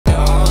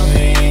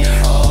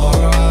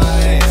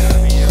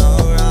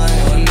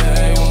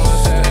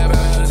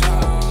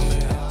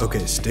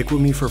Stick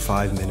with me for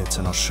 5 minutes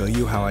and I'll show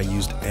you how I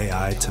used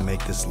AI to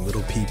make this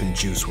Lil Peep and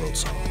Juice WRLD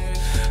song.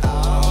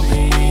 I'll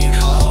be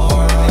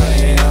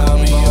alright,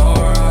 I'll be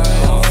alright.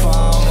 I'll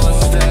fall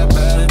one step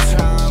at a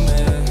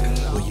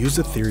time. We'll use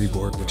the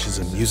TheoryBoard, which is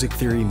a music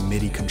theory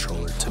MIDI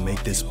controller, to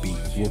make this beat.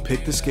 We'll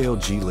pick the scale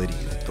G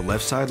Lydian. The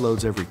left side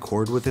loads every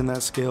chord within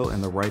that scale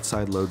and the right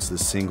side loads the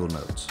single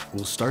notes.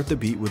 We'll start the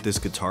beat with this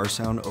guitar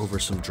sound over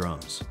some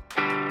drums.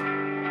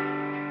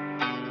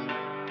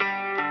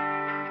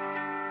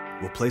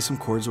 We'll play some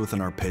chords with an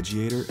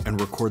arpeggiator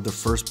and record the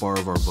first bar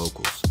of our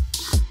vocals.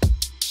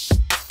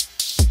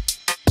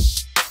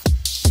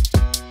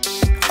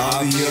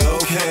 I'll be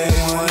okay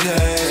one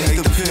day.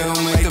 Take the pill,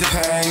 make the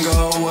pain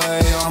go away.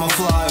 I'ma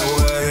fly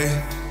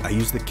away. I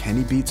use the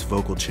Kenny Beats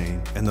vocal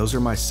chain, and those are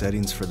my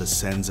settings for the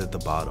sends at the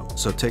bottom,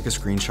 so take a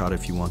screenshot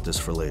if you want this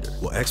for later.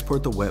 We'll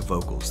export the wet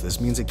vocals.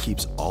 This means it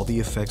keeps all the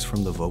effects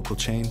from the vocal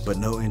chain, but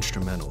no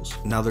instrumentals.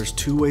 Now there's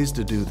two ways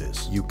to do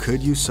this. You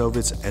could use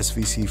Sovit's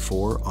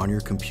SVC4 on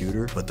your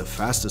computer, but the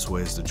fastest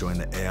way is to join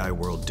the AI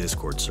World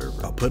Discord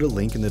server. I'll put a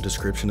link in the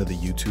description of the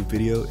YouTube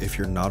video. If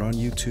you're not on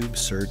YouTube,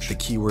 search the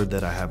keyword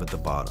that I have at the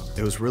bottom.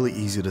 It was really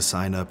easy to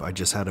sign up, I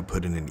just had to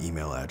put in an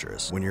email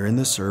address. When you're in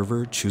the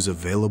server, choose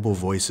available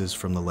voices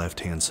from the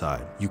left-hand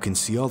side. You can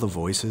see all the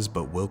voices,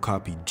 but we'll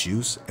copy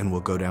Juice and we'll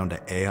go down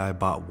to AI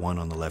bot 1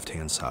 on the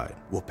left-hand side.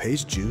 We'll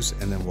paste Juice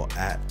and then we'll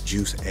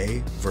 @Juice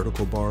A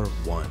vertical bar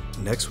 1.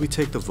 Next, we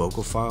take the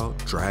vocal file,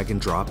 drag and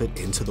drop it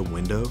into the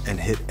window and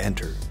hit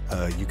enter.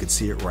 You can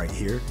see it right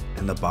here,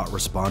 and the bot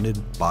responded,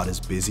 "Bot is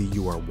busy,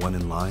 you are 1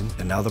 in line,"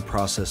 and now the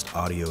processed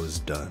audio is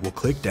done. We'll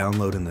click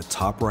download in the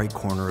top right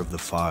corner of the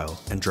file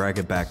and drag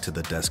it back to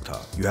the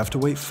desktop. You have to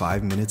wait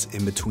 5 minutes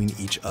in between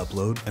each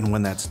upload, and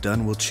when that's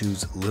done, we'll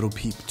choose Lil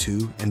Peep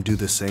 2 and do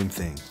the same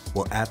thing.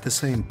 We'll add the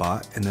same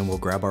bot, and then we'll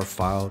grab our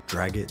file,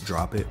 drag it,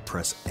 drop it,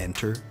 press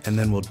enter, and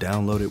then we'll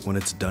download it when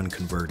it's done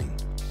converting.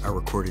 I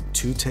recorded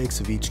 2 takes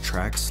of each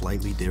track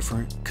slightly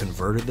different,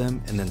 converted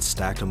them, and then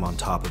stacked them on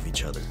top of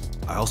each other.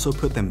 I also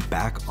put them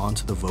back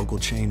onto the vocal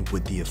chain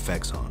with the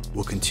effects on.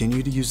 We'll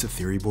continue to use the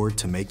TheoryBoard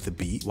to make the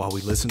beat while we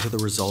listen to the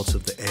results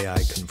of the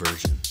AI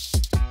conversion.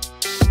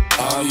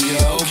 I'll be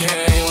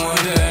okay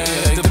one day.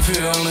 Take the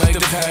pill, make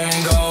the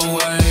pain go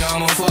away.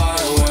 I'ma fly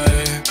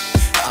away.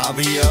 I'll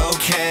be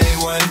okay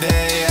one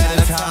day at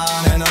a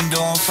time, and I'm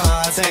doing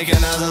fine. Take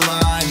another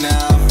line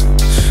now.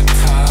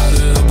 Tired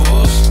of the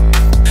bullshit.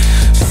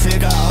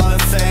 Sick of all the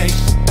fake,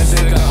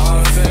 sick of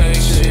all the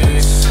fake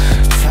shit.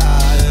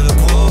 Tired of the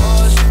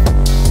bullshit.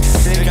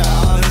 Sick of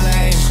all the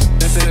lame,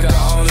 sick of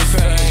all the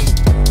fake.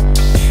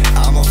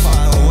 I'ma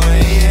find a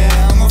way,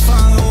 yeah, I'ma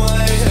find a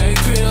way. Take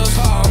pills,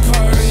 pop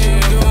perks,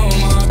 yeah, doing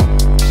my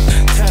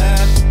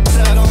time.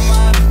 Set on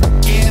my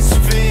get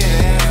spin.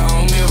 I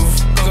don't give a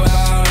fuck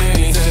about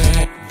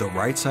anything. The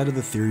right side of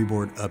the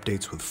TheoryBoard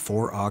updates with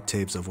 4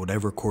 octaves of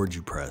whatever chord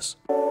you press.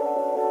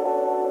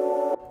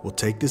 We'll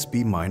take this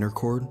B minor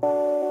chord,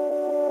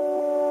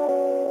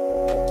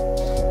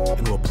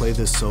 and we'll play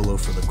this solo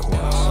for the chorus.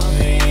 I'll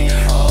be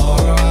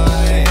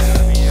alright,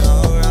 I'll be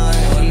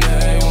alright. One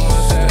day,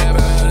 one step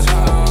at a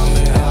time,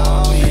 and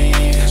I'll be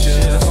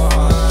just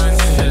fine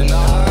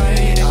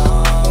tonight.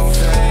 I'm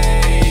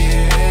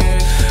fading.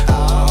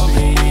 I'll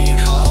be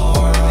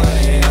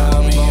alright,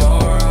 I'll be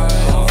alright.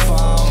 I'll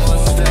fall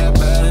one step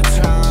at a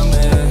time,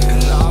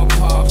 and I'll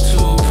pop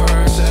 2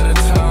 perks at a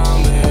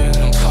time,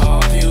 and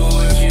pop you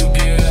if you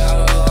get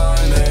out of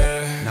line,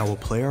 man. Now we'll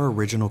play our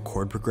original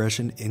chord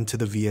progression into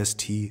the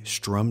VST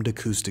Strummed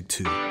Acoustic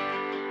 2.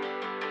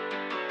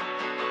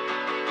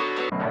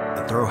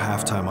 And throw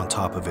halftime on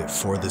top of it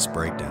for this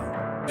breakdown.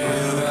 You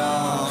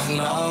don't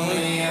know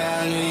me,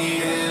 I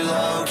need it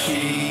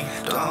low-key.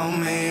 Don't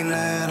mean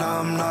that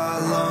I'm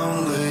not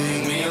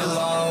lonely. Me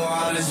alone,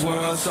 why this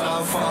world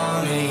so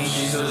funny?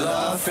 She's a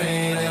love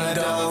fiend and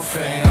a dope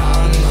fiend.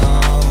 I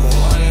know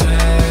one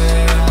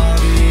day I'll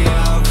be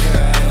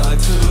okay. Like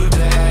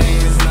today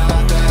is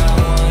not that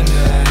one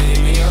day.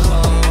 Leave me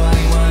alone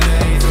like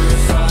Monday through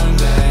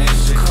Sunday.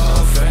 She's a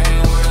cold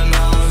fiend with a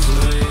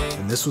nosebleed.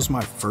 And this was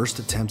my first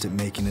attempt at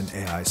making an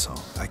AI song.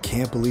 I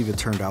can't believe it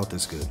turned out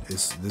this good.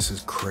 This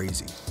is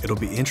crazy. It'll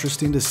be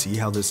interesting to see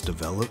how this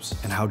develops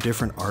and how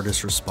different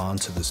artists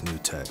respond to this new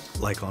tech.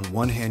 Like on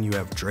one hand, you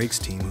have Drake's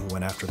team who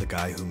went after the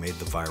guy who made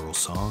the viral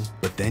song,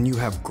 but then you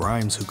have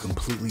Grimes who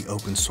completely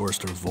open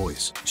sourced her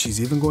voice. She's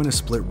even going to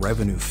split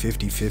revenue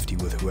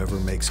 50-50 with whoever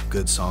makes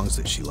good songs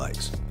that she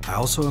likes. I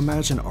also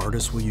imagine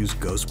artists will use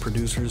ghost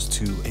producers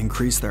to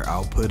increase their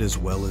output as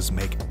well as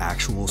make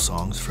actual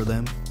songs for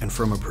them. And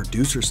from a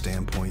producer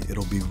standpoint,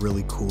 it'll be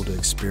really cool to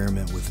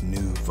experiment with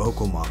new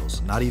vocal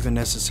models, not even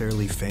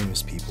necessarily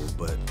famous people,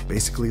 but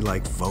basically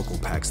like vocal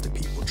packs that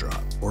people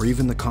drop. Or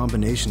even the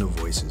combination of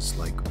voices,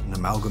 like an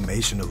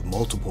amalgamation of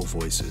multiple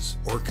voices,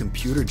 or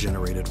computer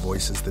generated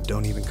voices that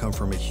don't even come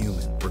from a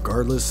human.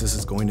 Regardless, this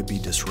is going to be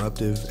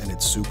disruptive and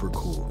it's super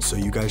cool, so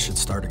you guys should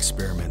start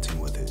experimenting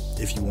with it.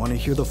 If you want to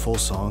hear the full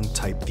song,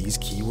 type these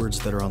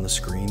keywords that are on the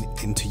screen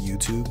into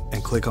YouTube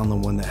and click on the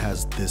one that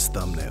has this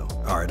thumbnail.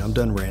 Alright, I'm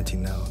done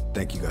ranting now.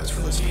 Thank you guys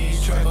for listening.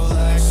 Triple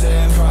X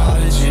and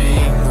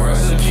Prodigy.